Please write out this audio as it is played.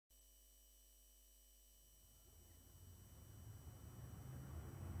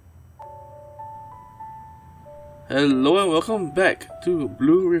Hello and welcome back to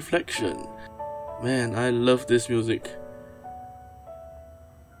Blue Reflection. Man, I love this music.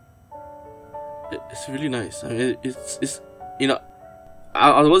 It's really nice. I mean, it's you know,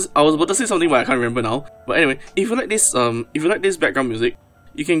 I was about to say something but I can't remember now. But anyway, if you like this background music,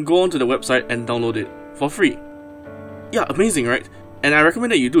 you can go onto the website and download it for free. Yeah, amazing, right? And I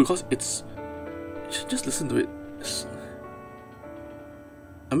recommend that you do because it's you should just listen to it.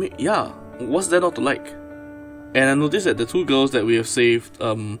 I mean, yeah, what's there not to like? And I noticed that the two girls that we have saved,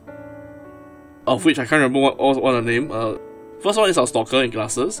 of which I can't remember what her name. First one is our stalker in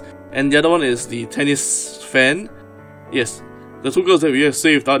glasses, and the other one is the tennis fan. Yes, the two girls that we have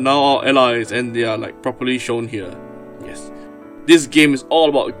saved are now our allies, and they are like properly shown here. Yes, this game is all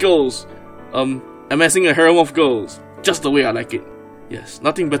about girls, amassing a harem of girls, just the way I like it. Yes,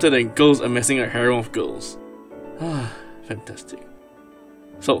 nothing better than girls amassing a harem of girls. Ah, fantastic.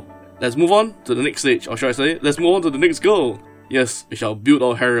 So, let's move on to the next stage, or should I say, let's move on to the next goal. Yes, we shall build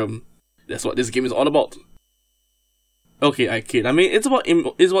our harem. That's what this game is all about. Okay, I kid. I mean, it's about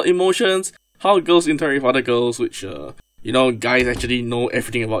emotions, how girls interact with other girls, which, you know, guys actually know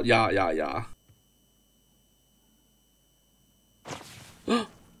everything about. Yeah.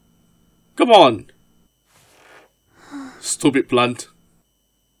 Come on! Stupid plant.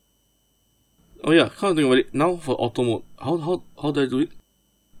 Oh yeah, can't think about it. Now for auto mode. How do I do it?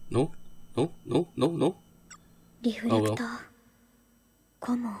 No. Oh well. リフレクター、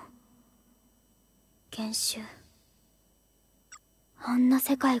コモ、研修。あんな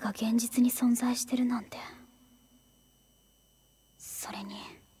世界が現実に存在してるなんて。それに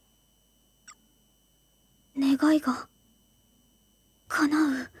願いが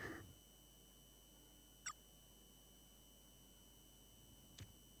叶う。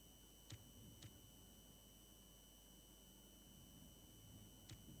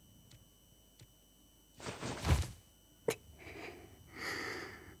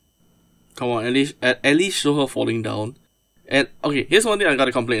Come on, at least show her falling down. And okay, here's one thing I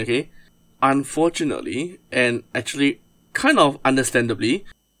gotta complain, okay? Unfortunately, and actually kind of understandably,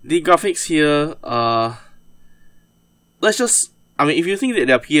 the graphics here are... I mean, if you think that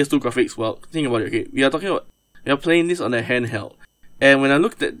they are PS2 graphics, well, think about it, okay? We are playing this on a handheld. And when I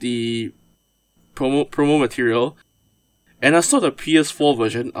looked at the promo material, and I saw the PS4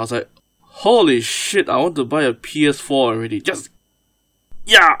 version, I was like, holy shit, I want to buy a PS4 already.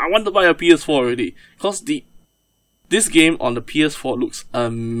 Yeah, I want to buy a PS4 already. Because this game on the PS4 looks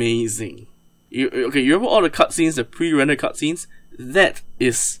amazing. You remember all the cutscenes, the pre-rendered cutscenes? That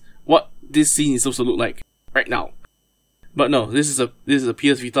is what this scene is supposed to look like right now. But no, this is a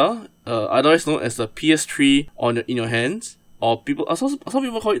PS Vita, otherwise known as the PS3 in your hands, or some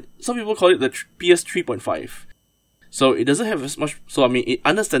people call it the PS 3.5. So it doesn't have as much. So I mean, it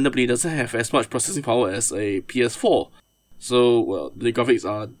understandably doesn't have as much processing power as a PS4. So, well, the graphics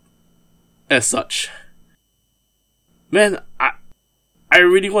are as such. Man, I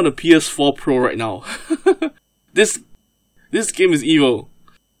really want a PS4 Pro right now. This game is evil.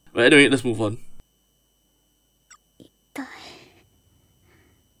 But anyway, let's move on.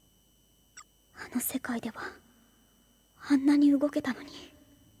 あの世界ではあんなに動けたのに。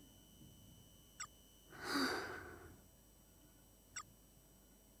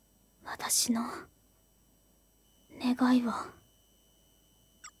私の願いは。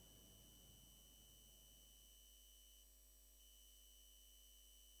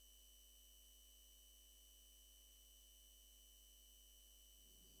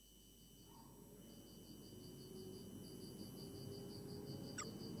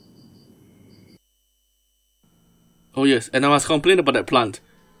Oh yes, and I must complain about that plant.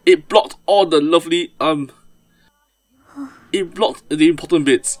 It blocked all the lovely, it blocked the important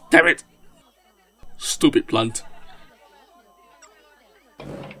bits. Damn it! Stupid plant.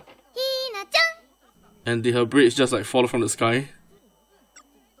 And did her braids just like fall from the sky?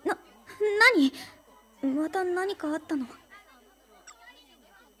 何？また何かあったの？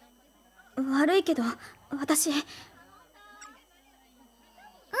悪いけど、私。そ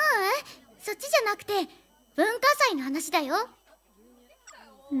っちじゃなくて文化祭の話だよ。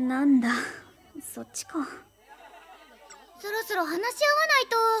なんだ、そっちか。そろそろ話し合わない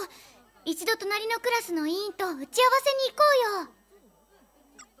と。一度隣のクラスの委員と打ち合わせに行こうよ。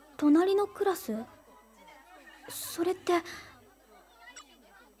隣のクラス？それって。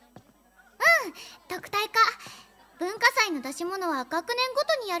特待科。文化祭の出し物は学年ごと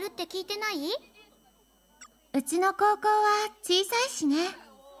にやるって聞いてない？うちの高校は小さいしね。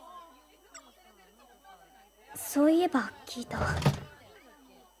そういえば聞いた。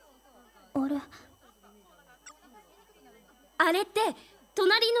あれって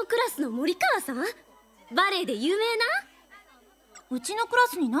隣のクラスの森川さん？バレエで有名な？うちのクラ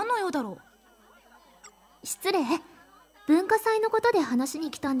スに何の用だろう。失礼。文化祭のことで話し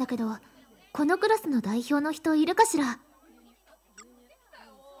に来たんだけど、このクラスの代表の人いるかしら？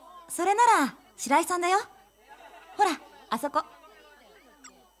それなら白井さんだよ。ほら、あそこ。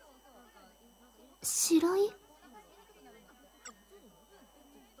白井？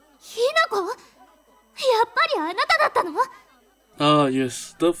ひなこ？やっぱりあなただったの？ Ah,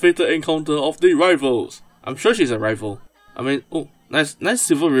 yes, the fatal encounter of the rivals. I'm sure she's a rival. I mean, oh, nice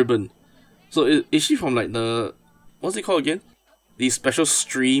silver ribbon. So is she from like the, what's it called again? The special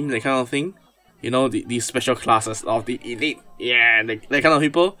stream, that kind of thing? You know, the special classes of the elite. Yeah, that kind of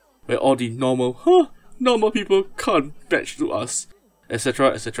people. Where all the normal people can't match to us.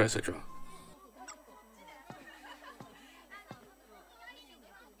 Etc, etc, etc.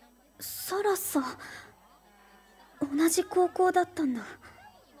 サラさ、同じ高校だったんだ。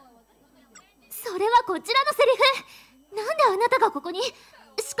それはこちらのセリフ。なんであなたがここに？し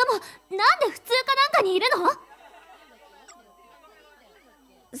かも、なんで普通かなんかにいるの？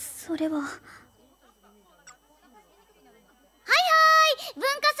それは。はい文化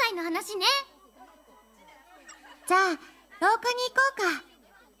祭の話ね。じゃあ、廊下に行こうか。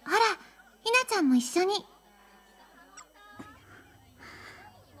ほら、ひなちゃんも一緒に。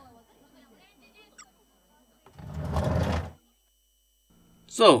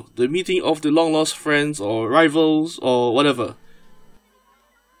So, the meeting of the long lost friends or rivals or whatever.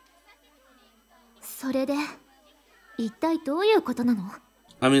 それで、一体どういうことなの？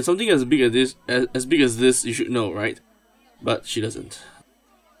 I mean, something as big as this, you should know, right? But she doesn't.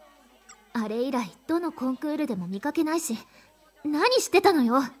 あれ以来、どのコンクールでも見かけないし、何してたの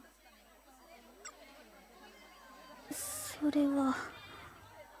よ。それは。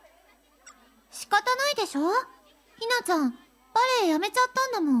仕方ないでしょ？ひなちゃん、バレエやめちゃっ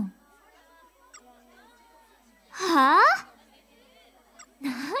たんだもん。はあ？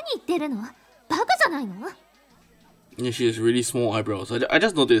何言ってるの？バカじゃないの？ Yeah, she has really small eyebrows. I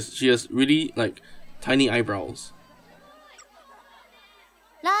just noticed she has really, like, tiny eyebrows.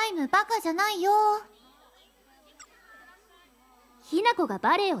 ライムバカじゃないよ。ひなこが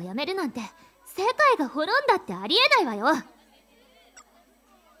バレエをやめるなんて、世界が滅んだってありえないわよ。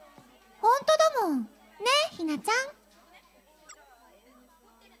ほんとだもん。ねえ、ひなちゃ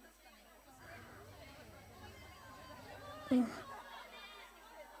ん。うん。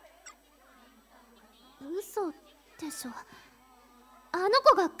嘘でしょ。あの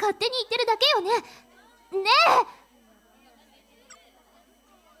子が勝手に言ってるだけよね。ね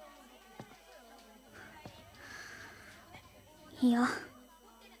え。いや、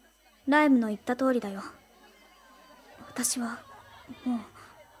ライムの言った通りだよ。私はもう。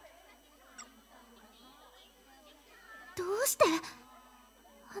どうして？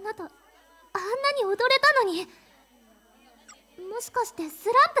あなた、あんなに踊れたのに。もしかしてス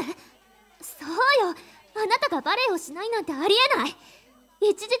ランプ？そうよ、あなたがバレエをしないなんてありえない。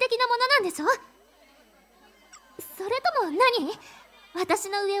一時的なものなんでしょ？それとも何？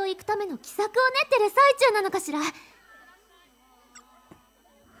私の上を行くための奇策を練ってる最中なのかしら？なん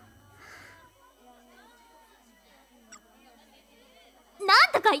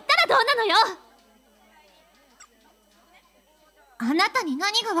とか言ったらどうなのよ！あなたに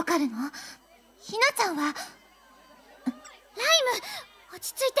何がわかるの？ひなちゃんは。ライム、落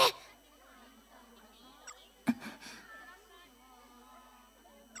ち着いて。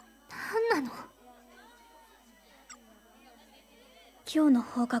何なの？今日の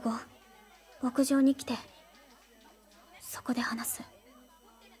放課後、屋上に来て、そこで話す。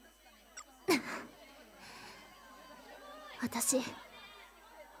私、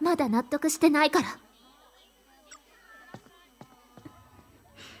まだ納得してないから。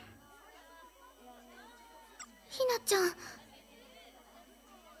ひなちゃん。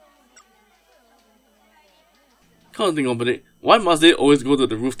Can't think of it. Why must they always go to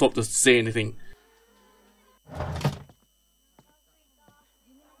the rooftop to say anything?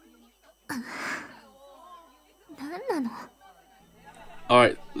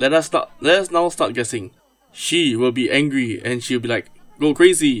 Alright, let us now start guessing. She will be angry and she'll be like, go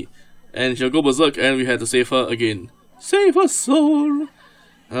crazy. And she'll go berserk and we had to save her again. Save her soul!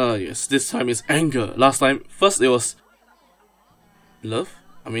 Ah yes, this time it's anger. Last time, first it was love?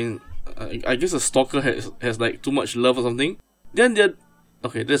 I mean, I guess a stalker has like too much love or something. Then the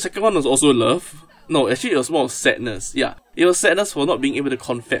second one was also love. No, actually it was more of sadness. Yeah, it was sadness for not being able to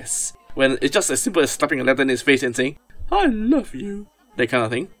confess. When it's just as simple as slapping a letter in his face and saying, I love you. That kind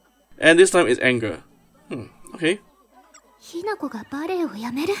of thing. And this time it's anger. Okay. ひなこがバレエを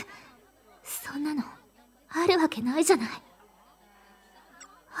やめる？そんなの、あるわけないじゃない。あ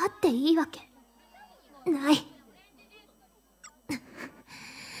っていいわけ。ない。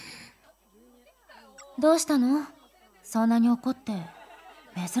どうしたの？そんなに怒って。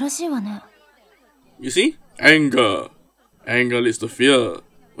珍しいわね。You see? Anger. Anger leads to fear.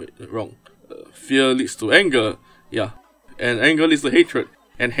 Wait, wrong. Fear leads to anger. Yeah. And anger leads to hatred.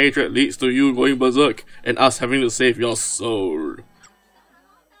 And hatred leads to you going berserk and us having to save your soul.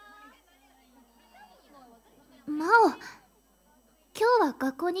 マオ、今日は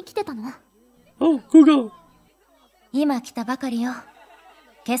学校に来てたの？ Oh, cool girl. 今来たばかりよ。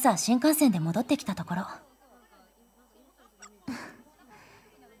今朝新幹線で戻ってきたところ。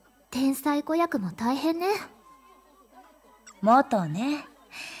天才子役も大変ね。元ね。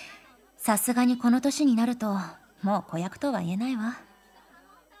さすがにこの年になるともう子役とは言えないわ。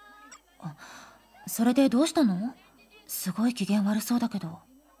それでどうしたの？すごい機嫌悪そうだけど。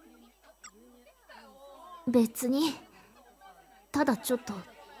別に。ただちょっと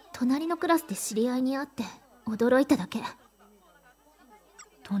隣のクラスで知り合いに会って驚いただけ。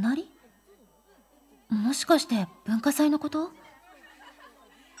隣？もしかして文化祭のこと？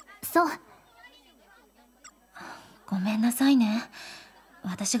そう。ごめんなさいね。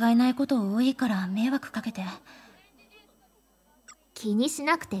私がいないこと多いから迷惑かけて。気にし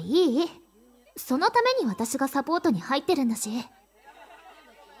なくていい？そのために私がサポートに入ってるんだし。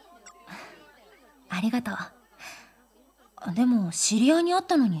ありがとう。でも知り合いに会っ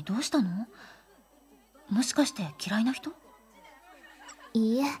たのにどうしたの？もしかして嫌いな人？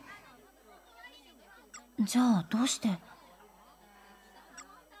いいえ。じゃあどうして？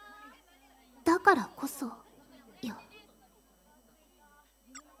だからこそよ。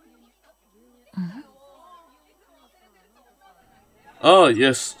Ah,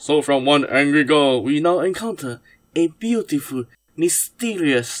 yes. So from one angry girl, we now encounter a beautiful,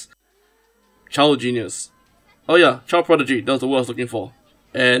 mysterious child genius. Oh yeah, child prodigy, that's the word I was looking for.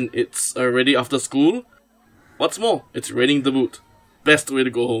 And it's already after school. What's more, it's raining the boot. Best way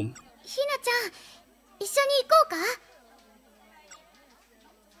to go home. ひなちゃん、一緒に行こうか？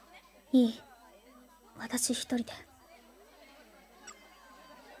いい。私一人で。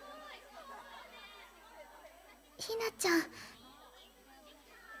ひなちゃん。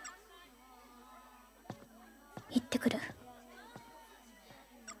行ってくる。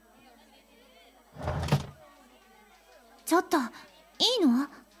ちょっと、いいの？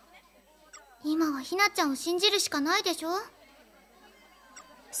今はひなちゃんを信じるしかないでしょ？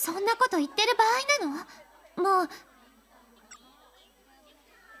そんなこと言ってる場合なの？もう。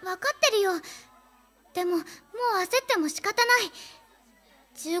分かってるよ。でも、もう焦っても仕方ない。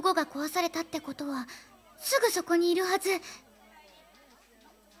15が壊されたってことは、すぐそこにいるはず。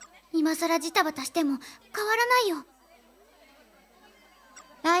今さらジタバタしても変わらないよ。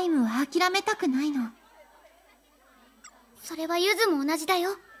ライムは諦めたくないの。それはユズも同じだ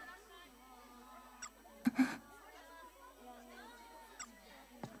よ。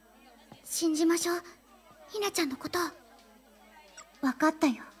信じましょう、ひなちゃんのこと。分かった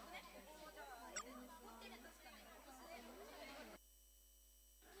よ。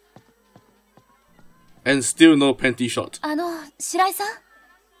And still no panty shot. 白井さん？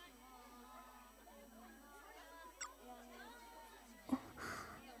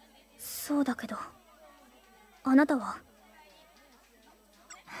そうだけど、あなたは？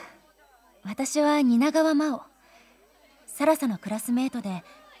私は蜷川真央。サラサのクラスメートで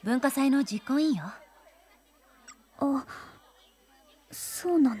文化祭の実行委員よ。あ、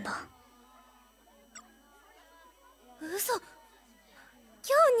そうなんだ。嘘。今日蜷川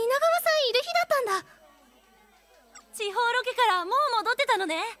さんいる日だったんだ。地方ロケからもう戻ってたの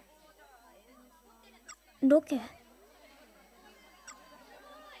ね。ロケ？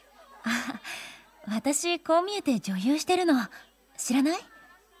私こう見えて女優してるの知らない？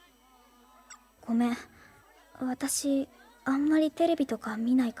ごめん、私あんまりテレビとか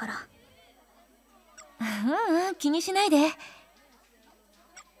見ないから。気にしないで。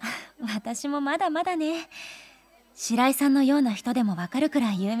私もまだまだね。白井さんのような人でもわかるく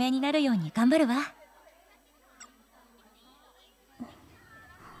らい有名になるように頑張るわ。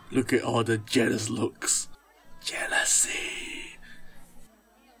Look at all the jealous looks. Jealousy.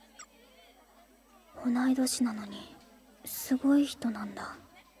 同い年なのにすごい人なんだ。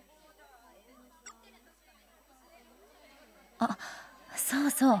あ、そう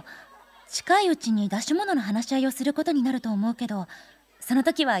そう。近いうちに出し物の話し合いをすることになると思うけど、その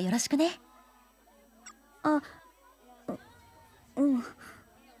時はよろしくね。あ、うん。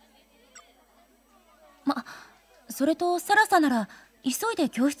それとサラサなら急いで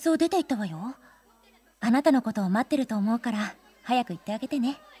教室を出て行ったわよ。あなたのことを待ってると思うから早く行ってあげて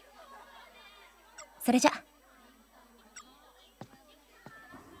ね。それじゃ。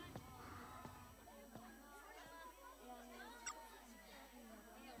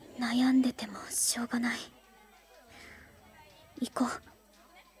悩んでてもしょうがない。行こう。